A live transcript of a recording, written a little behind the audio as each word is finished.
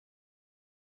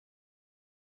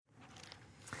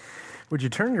Would you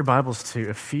turn your Bibles to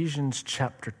Ephesians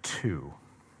chapter 2?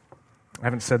 I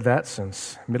haven't said that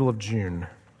since middle of June,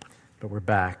 but we're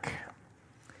back.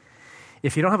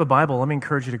 If you don't have a Bible, let me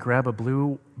encourage you to grab a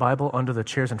blue Bible under the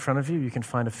chairs in front of you. You can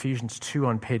find Ephesians 2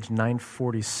 on page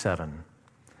 947.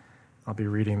 I'll be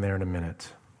reading there in a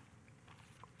minute.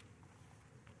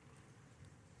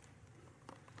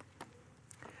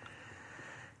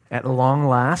 At long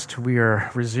last, we are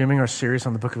resuming our series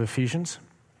on the book of Ephesians.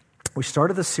 We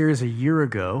started the series a year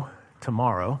ago,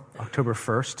 tomorrow, October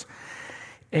 1st,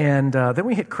 and then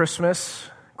we hit Christmas,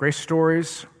 Grace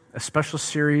Stories, a special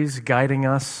series guiding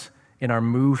us in our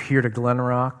move here to Glen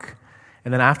Rock,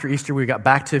 and then after Easter, we got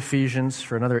back to Ephesians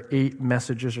for another 8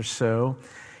 messages or so,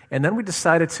 and then we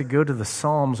decided to go to the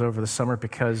Psalms over the summer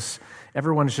because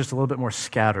everyone is just a little bit more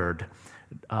scattered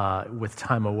with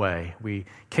time away. We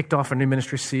kicked off a new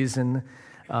ministry season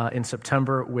in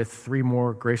September with 3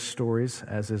 more Grace Stories,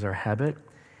 as is our habit,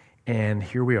 and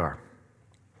here we are.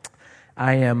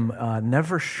 I am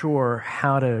never sure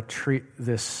how to treat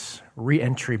this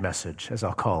re-entry message, as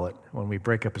I'll call it, when we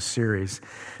break up a series,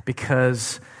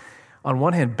 because on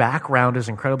one hand, background is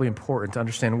incredibly important to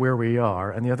understand where we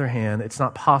are. On the other hand, it's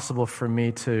not possible for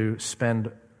me to spend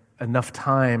enough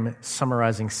time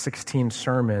summarizing 16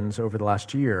 sermons over the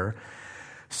last year.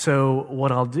 So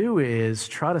what I'll do is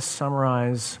try to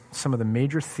summarize some of the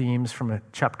major themes from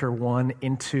chapter 1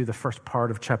 into the first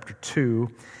part of chapter 2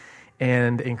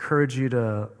 and encourage you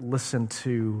to listen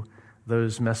to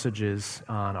those messages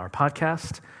on our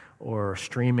podcast or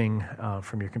streaming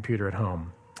from your computer at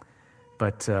home.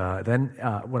 But then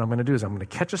what I'm going to do is I'm going to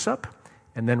catch us up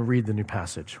and then read the new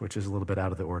passage, which is a little bit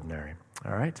out of the ordinary.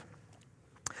 All right?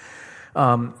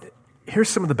 Here's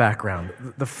some of the background.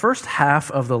 The first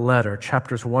half of the letter,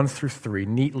 chapters 1 through 3,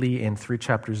 neatly in 3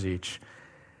 chapters each,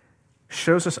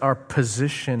 shows us our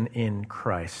position in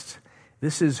Christ.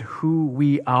 This is who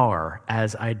we are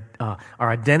as our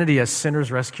identity as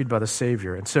sinners rescued by the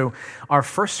Savior. And so our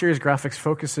first series graphics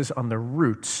focuses on the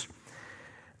roots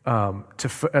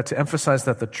to emphasize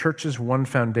that the church's one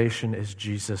foundation is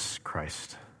Jesus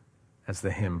Christ, as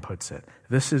the hymn puts it.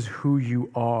 This is who you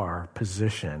are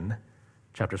position,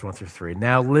 chapters 1 through 3.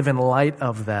 Now live in light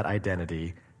of that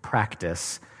identity,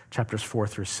 practice, chapters 4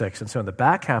 through 6. And so in the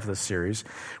back half of the series,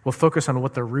 we'll focus on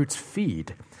what the roots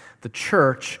feed, the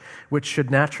church, which should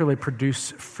naturally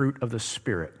produce fruit of the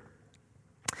Spirit.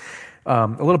 A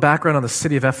little background on the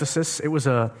city of Ephesus. It was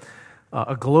a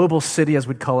global city, as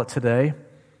we'd call it today,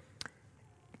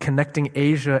 connecting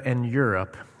Asia and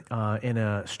Europe in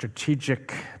a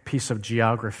strategic piece of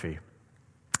geography.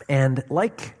 And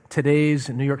like today's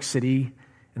New York City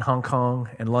and Hong Kong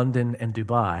and London and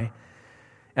Dubai,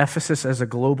 Ephesus as a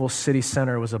global city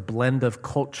center was a blend of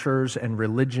cultures and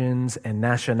religions and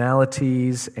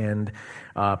nationalities and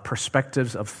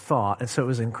perspectives of thought. And so it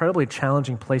was an incredibly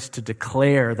challenging place to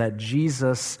declare that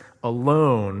Jesus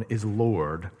alone is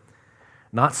Lord,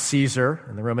 not Caesar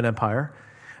in the Roman Empire,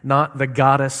 not the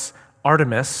goddess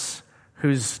Artemis,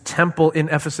 whose temple in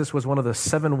Ephesus was one of the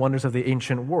 7 wonders of the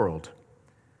ancient world.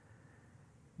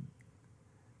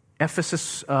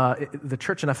 Ephesus, the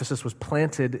church in Ephesus was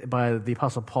planted by the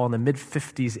Apostle Paul in the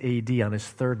mid-50s AD on his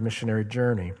 3rd missionary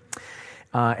journey.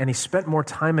 And he spent more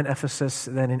time in Ephesus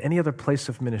than in any other place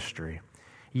of ministry.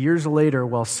 Years later,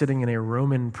 while sitting in a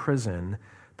Roman prison,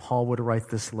 Paul would write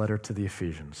this letter to the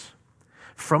Ephesians.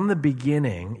 From the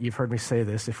beginning, you've heard me say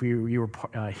this, if you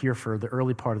were here for the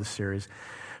early part of the series,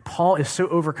 Paul is so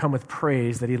overcome with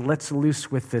praise that he lets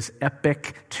loose with this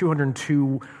epic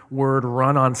 202-word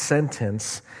run-on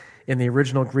sentence in the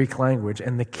original Greek language.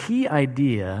 And the key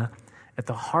idea at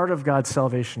the heart of God's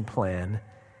salvation plan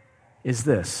is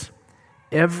this: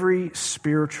 every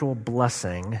spiritual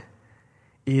blessing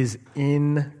is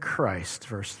in Christ,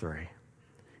 verse 3.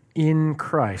 In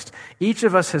Christ. Each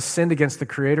of us has sinned against the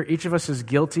Creator. Each of us is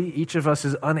guilty. Each of us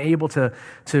is unable to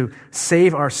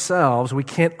save ourselves. We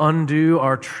can't undo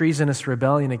our treasonous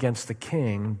rebellion against the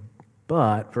King.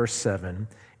 But, verse 7,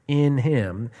 in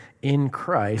Him, in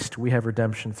Christ, we have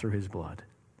redemption through His blood.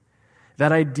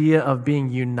 That idea of being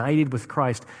united with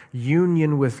Christ,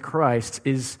 union with Christ,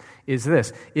 is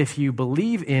this. If you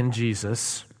believe in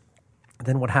Jesus,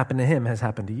 then what happened to Him has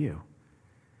happened to you.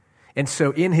 And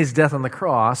so in His death on the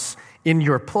cross, in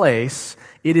your place,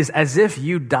 it is as if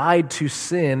you died to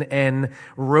sin and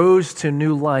rose to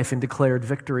new life and declared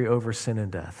victory over sin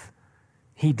and death.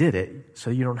 He did it, so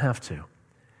you don't have to.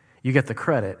 You get the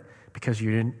credit because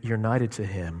you're united to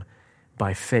Him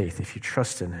by faith, if you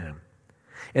trust in Him.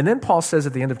 And then Paul says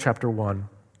at the end of chapter 1,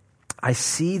 I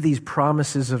see these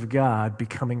promises of God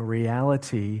becoming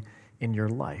reality in your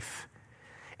life.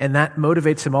 And that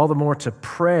motivates him all the more to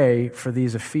pray for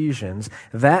these Ephesians,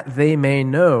 that they may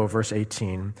know, verse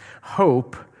 18,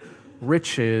 hope,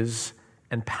 riches,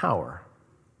 and power.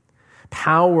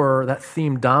 Power, that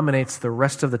theme dominates the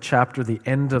rest of the chapter, the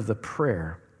end of the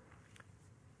prayer,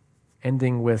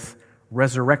 ending with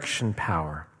resurrection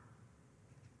power.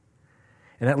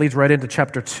 And that leads right into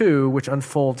chapter 2, which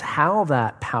unfolds how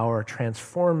that power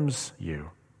transforms you.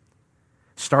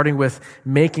 Starting with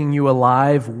making you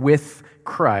alive with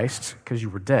Christ, because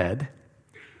you were dead,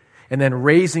 and then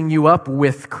raising you up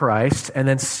with Christ, and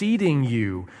then seating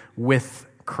you with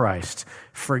Christ.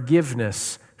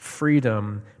 Forgiveness,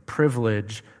 freedom,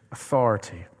 privilege,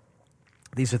 authority.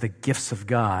 These are the gifts of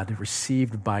God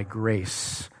received by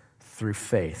grace through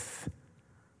faith.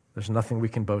 There's nothing we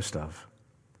can boast of.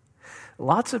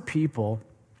 Lots of people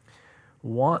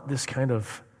want this kind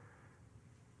of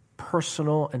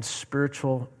personal and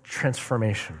spiritual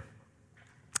transformation.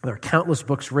 There are countless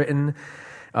books written,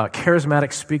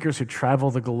 charismatic speakers who travel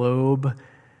the globe,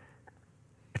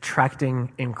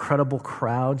 attracting incredible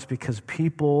crowds because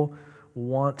people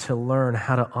want to learn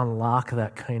how to unlock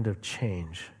that kind of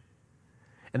change.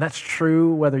 And that's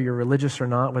true whether you're religious or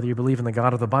not, whether you believe in the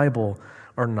God of the Bible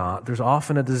or not. There's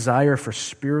often a desire for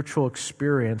spiritual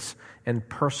experience and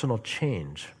personal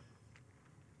change.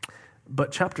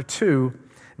 But chapter 2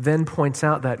 then points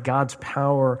out that God's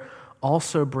power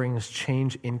also brings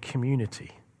change in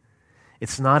community.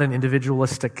 It's not an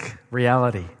individualistic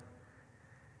reality.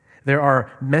 There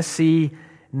are messy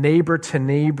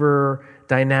neighbor-to-neighbor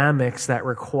dynamics that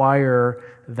require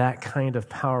that kind of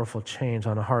powerful change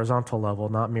on a horizontal level,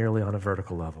 not merely on a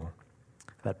vertical level.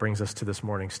 That brings us to this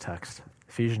morning's text,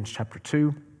 Ephesians chapter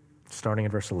 2, starting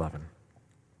in verse 11.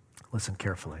 Listen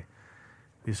carefully.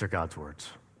 These are God's words.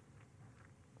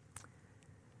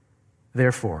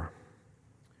 Therefore,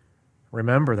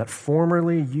 remember that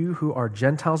formerly you who are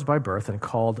Gentiles by birth and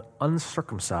called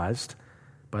uncircumcised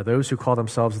by those who call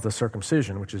themselves the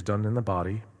circumcision, which is done in the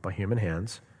body by human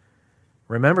hands,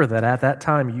 remember that at that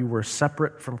time you were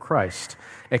separate from Christ,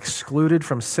 excluded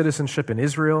from citizenship in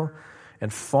Israel,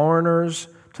 and foreigners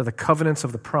to the covenants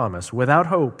of the promise, without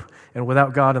hope and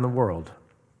without God in the world.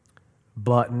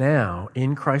 But now,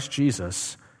 in Christ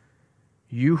Jesus,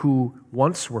 you who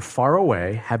once were far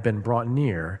away have been brought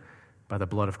near by the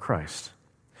blood of Christ.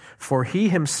 For he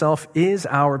himself is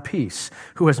our peace,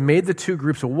 who has made the two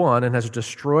groups one and has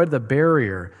destroyed the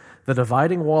barrier, the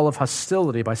dividing wall of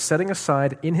hostility, by setting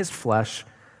aside in his flesh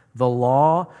the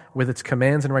law with its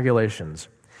commands and regulations.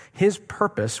 His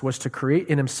purpose was to create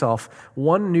in himself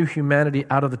one new humanity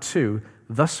out of the two,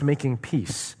 thus making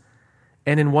peace,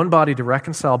 and in one body to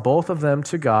reconcile both of them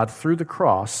to God through the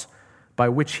cross, by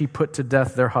which he put to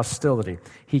death their hostility.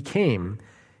 He came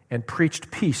and preached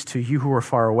peace to you who were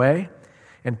far away,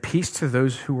 and peace to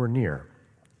those who were near.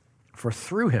 For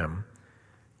through him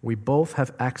we both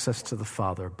have access to the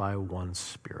Father by one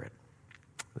Spirit.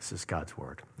 This is God's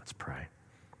word. Let's pray.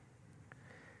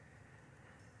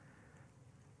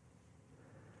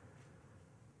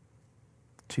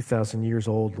 "2,000 years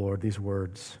old, Lord, these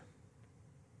words,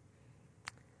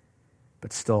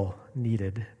 but still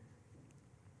needed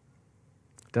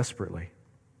desperately,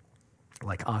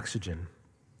 like oxygen.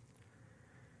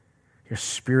 Your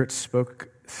Spirit spoke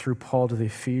through Paul to the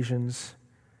Ephesians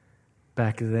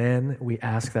back then. We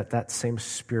ask that that same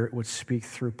Spirit would speak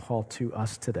through Paul to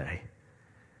us today.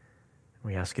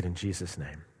 We ask it in Jesus'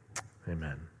 name.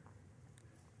 Amen.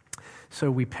 So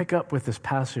we pick up with this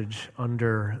passage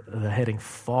under the heading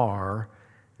far,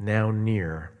 now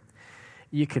near.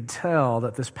 You could tell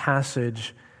that this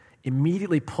passage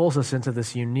immediately pulls us into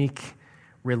this unique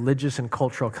religious and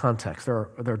cultural context. There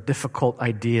are difficult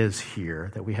ideas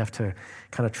here that we have to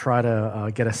kind of try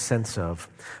to get a sense of.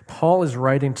 Paul is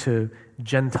writing to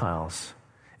Gentiles,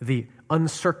 the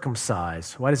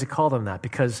uncircumcised. Why does he call them that?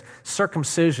 Because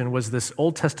circumcision was this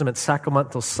Old Testament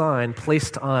sacramental sign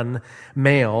placed on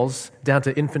males down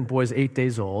to infant boys 8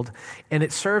 days old, and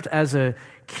it served as a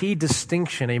key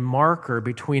distinction, a marker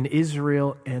between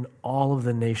Israel and all of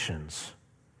the nations.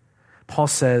 Paul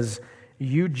says,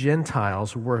 you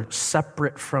Gentiles were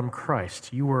separate from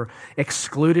Christ. You were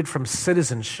excluded from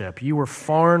citizenship. You were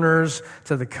foreigners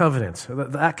to the covenants.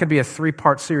 That could be a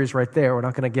 3-part series right there. We're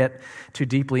not going to get too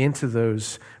deeply into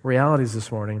those realities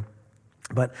this morning.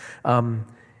 But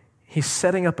he's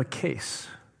setting up a case.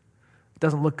 It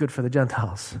doesn't look good for the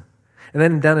Gentiles. And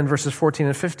then down in verses 14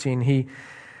 and 15,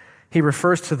 he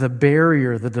refers to the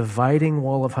barrier, the dividing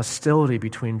wall of hostility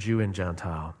between Jew and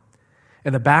Gentile.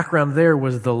 And the background there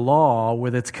was the law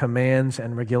with its commands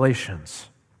and regulations.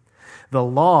 The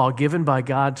law given by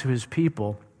God to his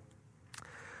people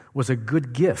was a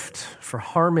good gift for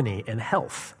harmony and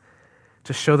health,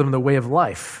 to show them the way of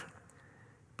life,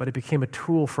 but it became a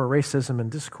tool for racism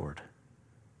and discord.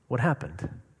 What happened?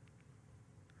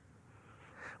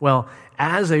 Well,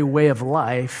 as a way of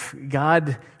life,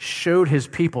 God showed his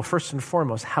people, first and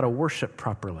foremost, how to worship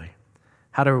properly,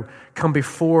 how to come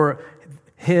before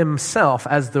himself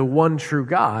as the one true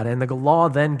God. And the law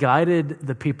then guided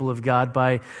the people of God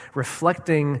by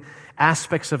reflecting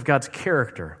aspects of God's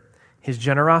character, his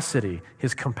generosity,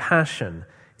 his compassion,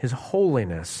 his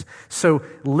holiness. So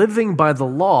living by the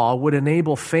law would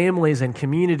enable families and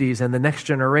communities and the next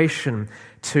generation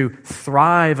to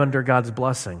thrive under God's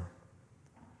blessing.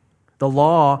 The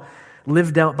law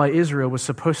lived out by Israel was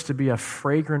supposed to be a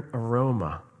fragrant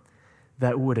aroma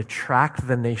that would attract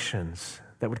the nations,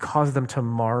 that would cause them to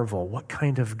marvel, what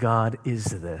kind of God is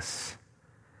this?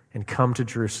 And come to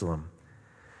Jerusalem.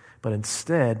 But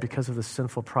instead, because of the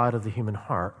sinful pride of the human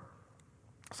heart,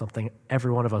 something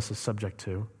every one of us is subject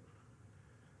to,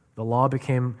 the law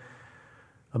became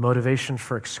a motivation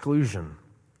for exclusion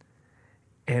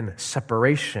and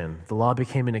separation. The law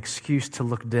became an excuse to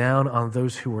look down on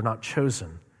those who were not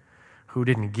chosen, who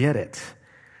didn't get it,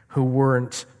 who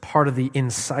weren't part of the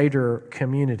insider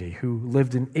community, who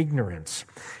lived in ignorance.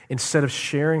 Instead of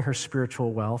sharing her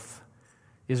spiritual wealth,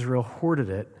 Israel hoarded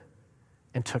it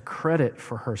and took credit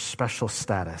for her special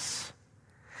status.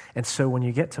 And so when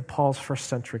you get to Paul's first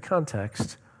century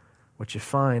context, what you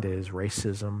find is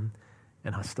racism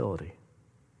and hostility.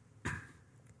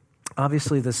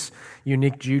 Obviously, this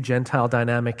unique Jew-Gentile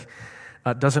dynamic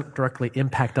doesn't directly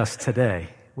impact us today.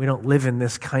 We don't live in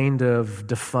this kind of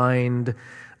defined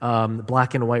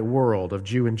black and white world of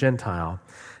Jew and Gentile,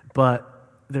 but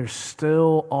there's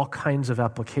still all kinds of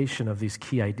application of these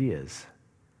key ideas.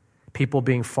 People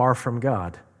being far from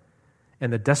God,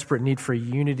 and the desperate need for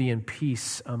unity and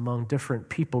peace among different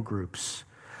people groups.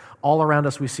 All around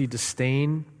us we see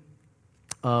disdain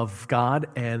of God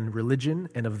and religion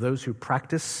and of those who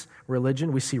practice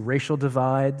religion. We see racial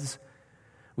divides.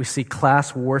 We see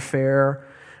class warfare.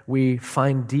 We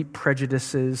find deep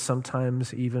prejudices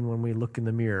sometimes even when we look in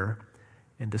the mirror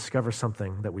and discover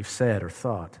something that we've said or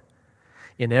thought.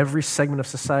 In every segment of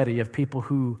society, you have people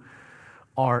who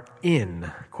are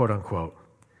in, quote unquote,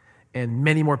 and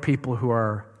many more people who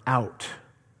are out,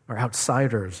 or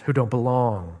outsiders, who don't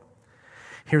belong.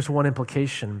 Here's one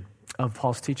implication of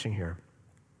Paul's teaching here.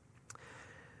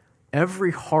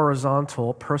 Every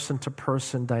horizontal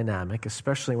person-to-person dynamic,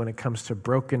 especially when it comes to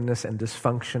brokenness and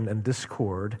dysfunction and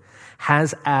discord,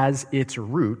 has as its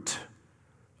root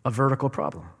a vertical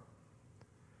problem.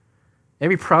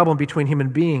 Every problem between human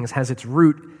beings has its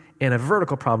root in a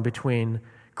vertical problem between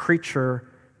creature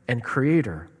and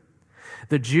creator.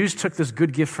 The Jews took this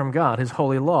good gift from God, his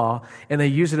holy law, and they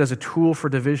used it as a tool for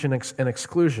division and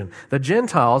exclusion. The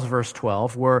Gentiles, verse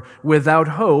 12, were without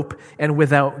hope and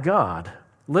without God.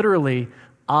 Literally,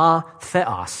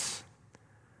 atheos,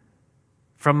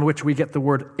 from which we get the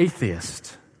word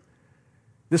atheist.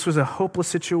 This was a hopeless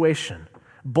situation.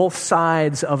 Both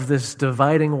sides of this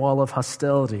dividing wall of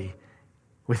hostility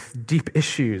with deep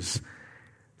issues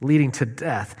leading to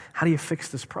death. How do you fix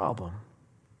this problem?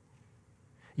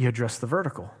 You address the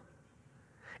vertical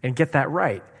and get that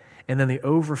right, and then the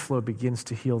overflow begins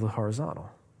to heal the horizontal.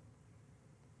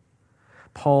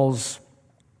 Paul's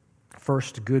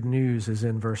first good news is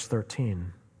in verse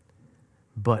 13.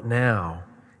 But now,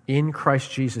 in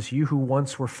Christ Jesus, you who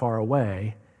once were far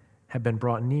away have been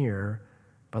brought near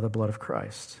by the blood of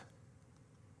Christ.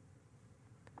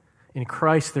 In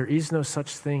Christ, there is no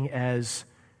such thing as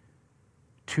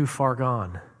too far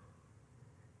gone.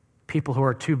 People who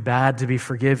are too bad to be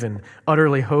forgiven,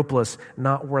 utterly hopeless,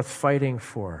 not worth fighting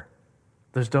for.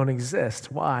 Those don't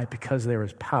exist. Why? Because there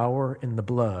is power in the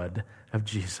blood of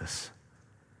Jesus.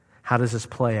 How does this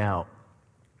play out?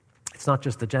 It's not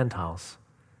just the Gentiles.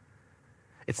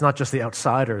 It's not just the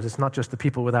outsiders. It's not just the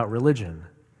people without religion.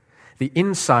 The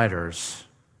insiders,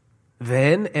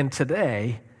 then and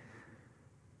today,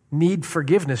 need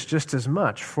forgiveness just as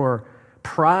much for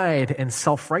pride and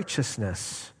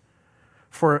self-righteousness,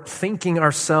 for thinking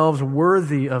ourselves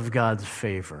worthy of God's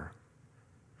favor.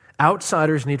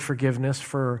 Outsiders need forgiveness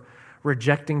for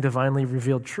rejecting divinely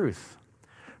revealed truth,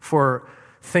 for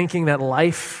thinking that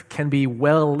life can be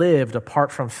well lived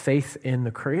apart from faith in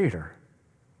the Creator.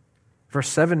 Verse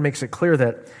 7 makes it clear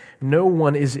that no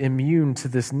one is immune to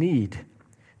this need.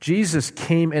 Jesus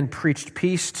came and preached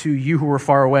peace to you who were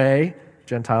far away,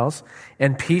 Gentiles,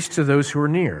 and peace to those who are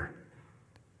near.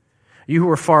 You who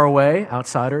are far away,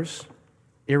 outsiders,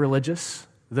 irreligious,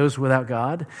 those without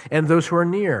God, and those who are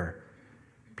near,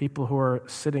 people who are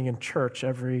sitting in church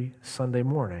every Sunday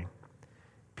morning,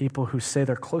 people who say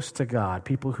they're close to God,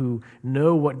 people who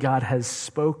know what God has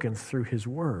spoken through his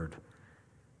word.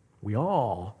 We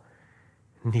all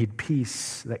need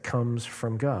peace that comes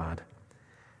from God.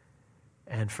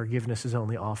 And forgiveness is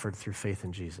only offered through faith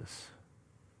in Jesus.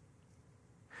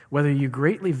 Whether you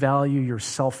greatly value your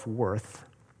self-worth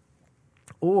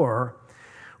or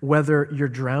whether you're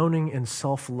drowning in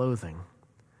self-loathing,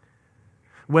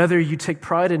 whether you take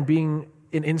pride in being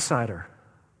an insider,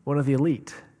 one of the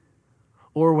elite,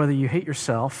 or whether you hate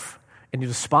yourself and you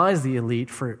despise the elite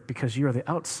because you are the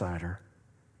outsider,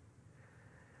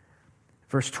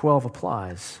 verse 12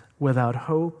 applies. Without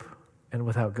hope and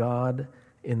without God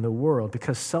in the world,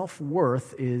 because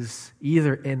self-worth is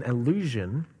either an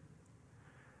illusion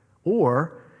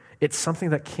or it's something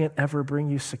that can't ever bring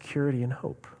you security and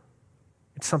hope.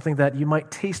 It's something that you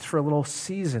might taste for a little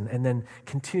season and then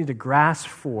continue to grasp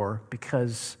for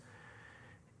because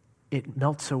it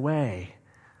melts away.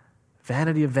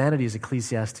 Vanity of vanities,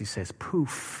 Ecclesiastes says,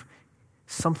 poof,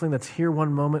 something that's here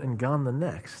one moment and gone the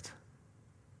next.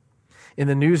 In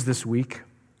the news this week,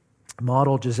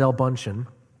 model Gisele Bündchen,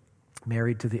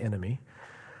 married to the enemy,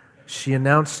 she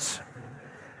announced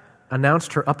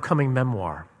her upcoming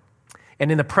memoir.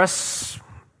 And in the press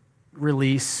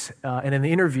release and in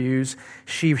the interviews,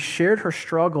 she shared her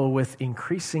struggle with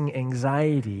increasing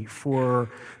anxiety for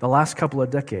the last couple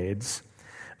of decades,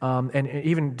 and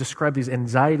even described these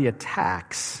anxiety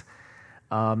attacks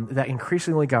that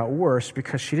increasingly got worse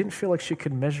because she didn't feel like she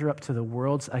could measure up to the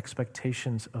world's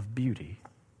expectations of beauty.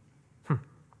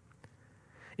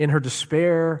 In her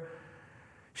despair,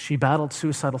 she battled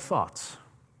suicidal thoughts.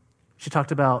 She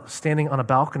talked about standing on a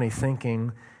balcony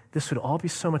thinking, this would all be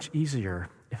so much easier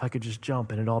if I could just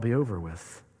jump and it'd all be over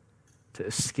with, to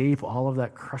escape all of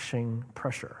that crushing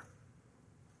pressure.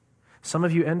 Some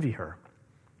of you envy her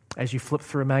as you flip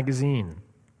through a magazine,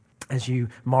 as you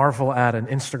marvel at an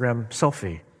Instagram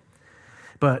selfie.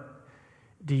 But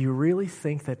do you really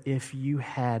think that if you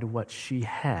had what she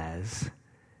has,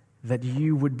 that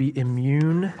you would be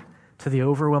immune to the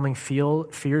overwhelming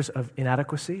fears of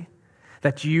inadequacy?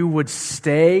 That you would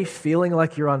stay feeling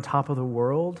like you're on top of the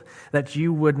world? That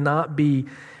you would not be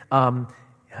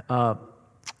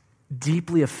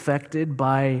deeply affected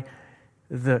by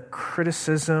the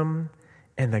criticism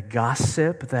and the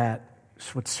gossip that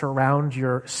would surround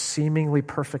your seemingly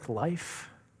perfect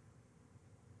life?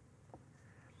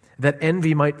 That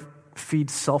envy might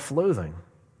feed self-loathing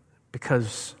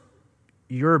because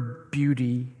your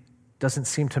beauty doesn't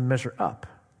seem to measure up.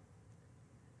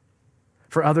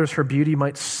 For others, her beauty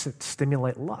might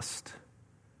stimulate lust.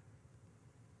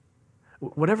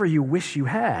 Whatever you wish you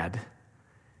had,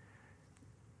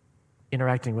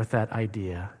 interacting with that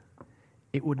idea,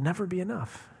 it would never be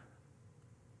enough.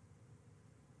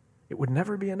 It would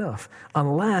never be enough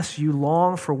unless you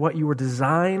long for what you were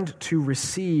designed to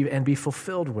receive and be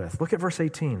fulfilled with. Look at verse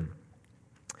 18.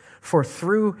 For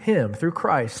through him, through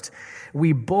Christ,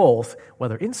 we both,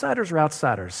 whether insiders or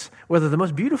outsiders, whether the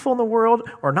most beautiful in the world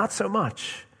or not so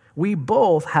much, we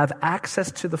both have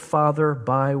access to the Father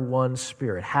by one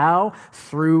Spirit. How?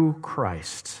 Through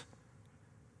Christ.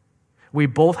 We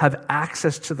both have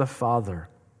access to the Father.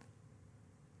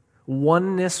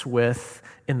 Oneness with,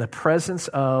 in the presence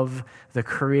of, the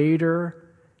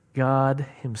Creator, God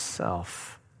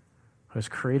himself, who has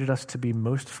created us to be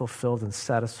most fulfilled and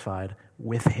satisfied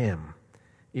with him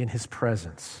in his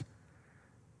presence,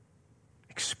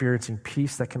 experiencing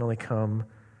peace that can only come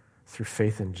through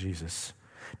faith in Jesus.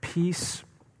 Peace,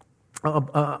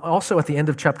 also at the end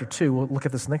of chapter 2, we'll look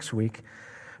at this next week,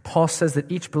 Paul says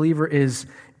that each believer is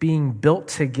being built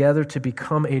together to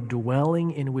become a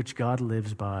dwelling in which God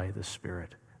lives by the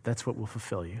Spirit. That's what will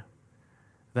fulfill you.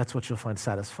 That's what you'll find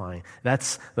satisfying.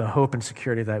 That's the hope and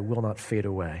security that will not fade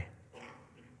away.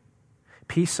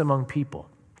 Peace among people,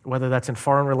 whether that's in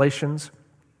foreign relations,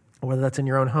 or whether that's in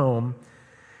your own home,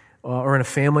 or in a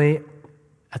family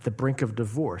at the brink of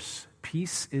divorce.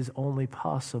 Peace is only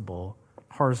possible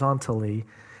horizontally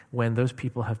when those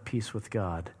people have peace with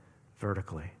God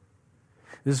vertically.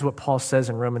 This is what Paul says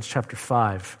in Romans chapter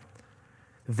 5.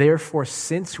 Therefore,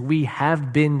 since we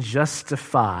have been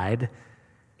justified,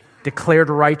 declared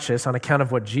righteous on account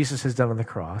of what Jesus has done on the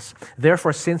cross,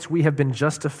 therefore, since we have been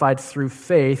justified through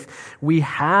faith, we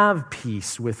have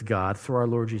peace with God through our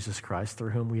Lord Jesus Christ,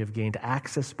 through whom we have gained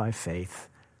access by faith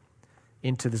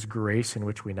into this grace in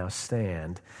which we now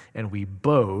stand, and we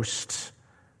boast,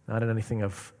 not in anything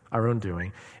of our own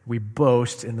doing, we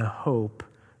boast in the hope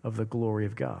of the glory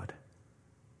of God.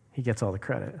 He gets all the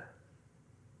credit.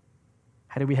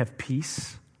 How do we have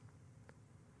peace?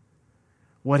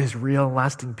 What is real and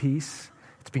lasting peace?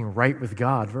 It's being right with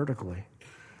God vertically.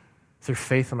 through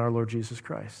faith in our Lord Jesus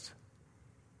Christ.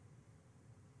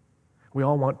 We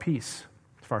all want peace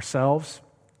for ourselves,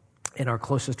 in our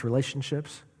closest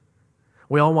relationships.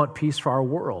 We all want peace for our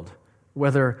world,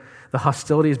 whether the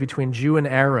hostility is between Jew and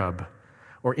Arab,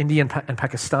 or Indian and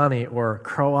Pakistani, or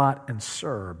Croat and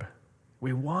Serb.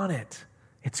 We want it.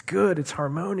 It's good, it's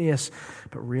harmonious,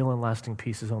 but real and lasting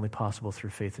peace is only possible through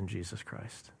faith in Jesus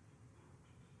Christ.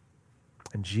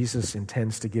 And Jesus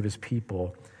intends to give his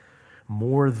people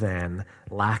more than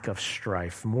lack of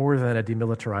strife, more than a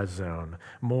demilitarized zone,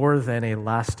 more than a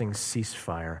lasting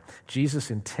ceasefire.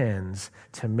 Jesus intends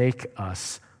to make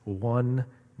us one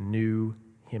new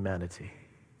humanity.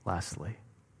 Lastly,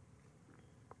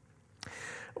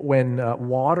 when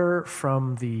water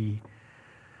from the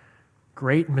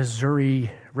great Missouri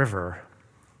River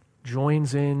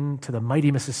joins into the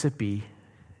mighty Mississippi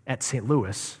at St.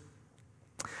 Louis,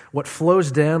 what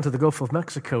flows down to the Gulf of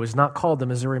Mexico is not called the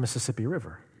Missouri-Mississippi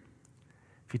River.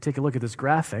 If you take a look at this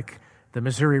graphic, the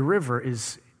Missouri River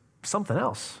is something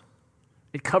else.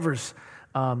 It covers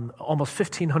almost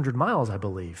 1,500 miles, I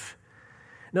believe.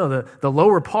 No, the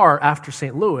lower part after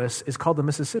St. Louis is called the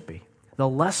Mississippi. The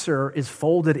lesser is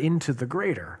folded into the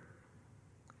greater.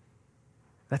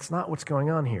 That's not what's going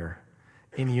on here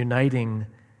in uniting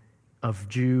of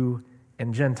Jew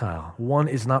and Gentile. One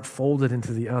is not folded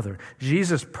into the other.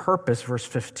 Jesus' purpose, verse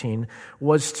 15,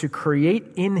 was to create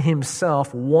in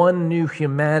himself one new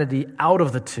humanity out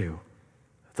of the two,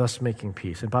 thus making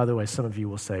peace. And by the way, some of you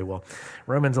will say, well,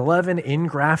 Romans 11,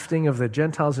 ingrafting of the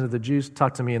Gentiles into the Jews,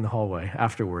 talk to me in the hallway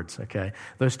afterwards, okay?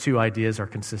 Those two ideas are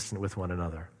consistent with one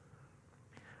another.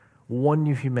 One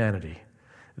new humanity.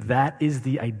 That is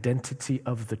the identity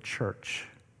of the church.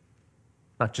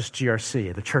 Not just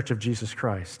GRC, the Church of Jesus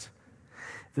Christ.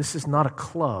 This is not a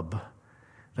club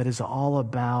that is all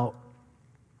about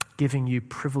giving you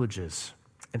privileges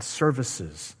and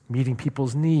services, meeting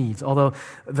people's needs, although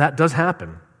that does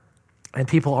happen, and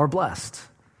people are blessed.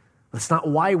 That's not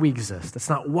why we exist. That's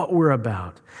not what we're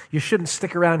about. You shouldn't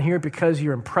stick around here because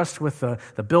you're impressed with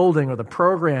the building or the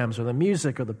programs or the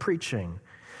music or the preaching.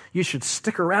 You should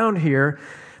stick around here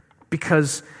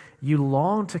because you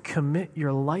long to commit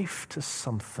your life to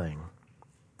something,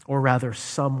 or rather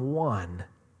someone,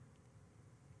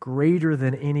 greater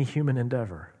than any human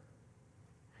endeavor.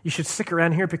 You should stick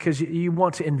around here because you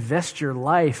want to invest your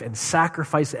life and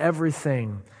sacrifice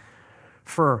everything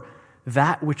for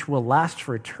that which will last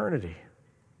for eternity.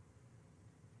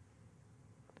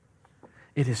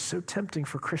 It is so tempting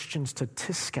for Christians to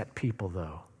tisk at people,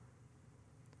 though,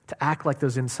 to act like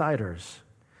those insiders,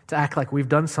 to act like we've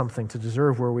done something to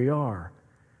deserve where we are,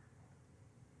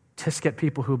 tisk at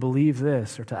people who believe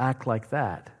this, or to act like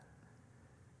that.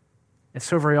 And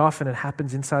so very often it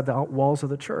happens inside the walls of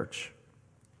the church.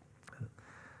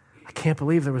 I can't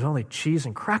believe there was only cheese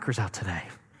and crackers out today.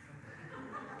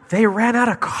 They ran out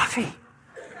of coffee.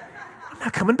 I'm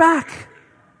not coming back.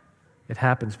 It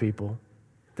happens, people.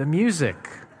 The music.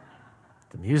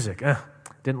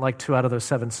 Didn't like 2 out of those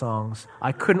 7 songs.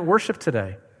 I couldn't worship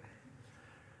today.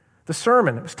 The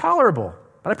sermon, it was tolerable,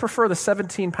 but I prefer the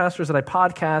 17 pastors that I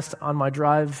podcast on my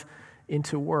drive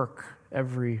into work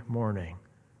every morning.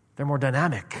 They're more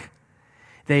dynamic.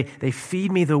 They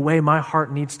feed me the way my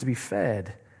heart needs to be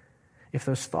fed. If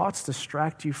those thoughts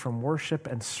distract you from worship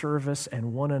and service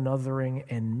and one anothering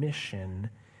and mission,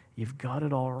 you've got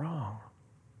it all wrong.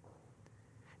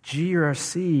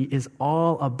 GRC is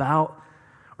all about,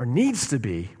 or needs to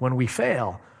be when we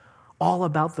fail, all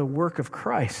about the work of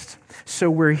Christ. So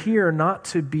we're here not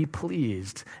to be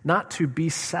pleased, not to be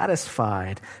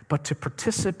satisfied, but to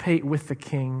participate with the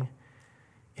King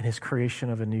in his creation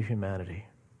of a new humanity.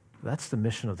 That's the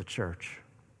mission of the church.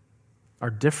 Our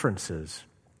differences,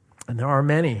 and there are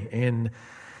many in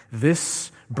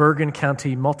this Bergen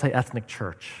County multi-ethnic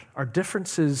church, our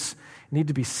differences need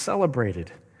to be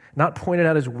celebrated, not pointed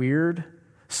out as weird,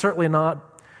 certainly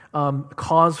not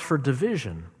cause for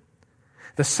division.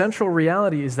 The central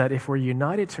reality is that if we're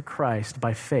united to Christ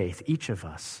by faith, each of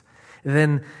us,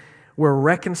 then we're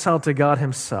reconciled to God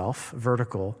himself,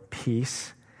 vertical,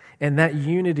 peace, and that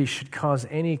unity should cause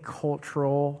any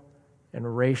cultural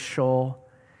and racial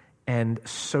and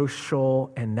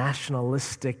social and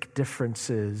nationalistic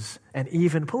differences and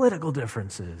even political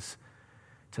differences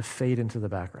to fade into the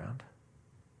background.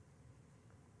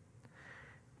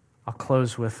 I'll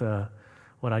close with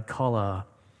what I'd call a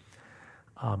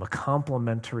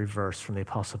complementary verse from the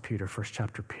Apostle Peter, 1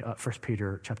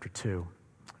 Peter chapter 2,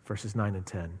 verses 9 and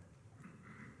 10.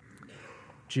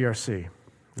 GRC,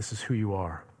 this is who you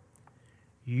are.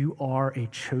 You are a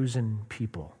chosen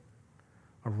people,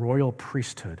 a royal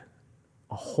priesthood,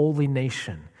 a holy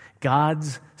nation,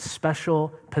 God's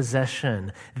special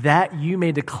possession, that you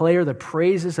may declare the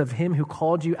praises of him who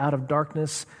called you out of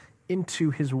darkness into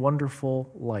his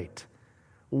wonderful light.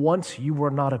 Once you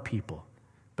were not a people,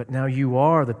 but now you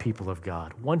are the people of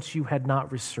God. Once you had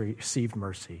not received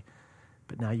mercy,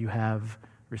 but now you have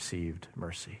received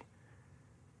mercy.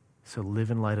 So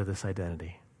live in light of this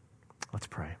identity. Let's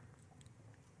pray.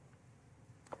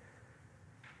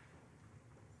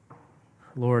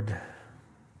 Lord,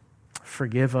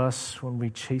 forgive us when we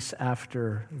chase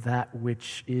after that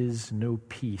which is no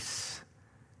peace.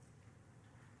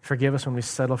 Forgive us when we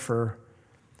settle for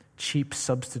cheap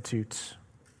substitutes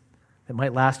that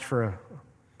might last for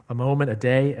a moment, a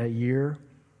day, a year,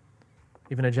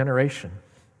 even a generation.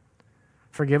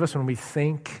 Forgive us when we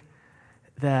think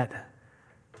that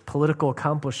political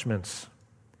accomplishments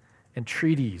and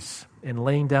treaties and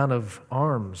laying down of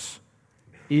arms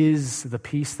is the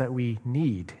peace that we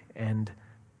need and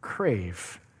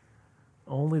crave.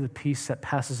 Only the peace that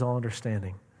passes all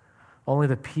understanding. Only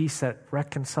the peace that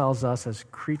reconciles us as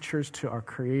creatures to our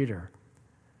Creator.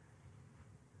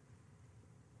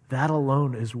 That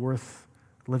alone is worth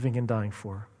living and dying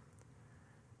for.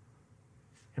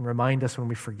 And remind us when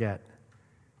we forget,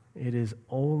 it is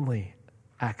only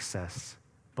access,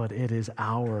 but it is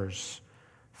ours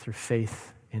through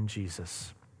faith in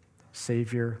Jesus,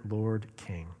 Savior, Lord,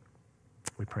 King.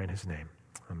 We pray in his name.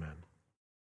 Amen.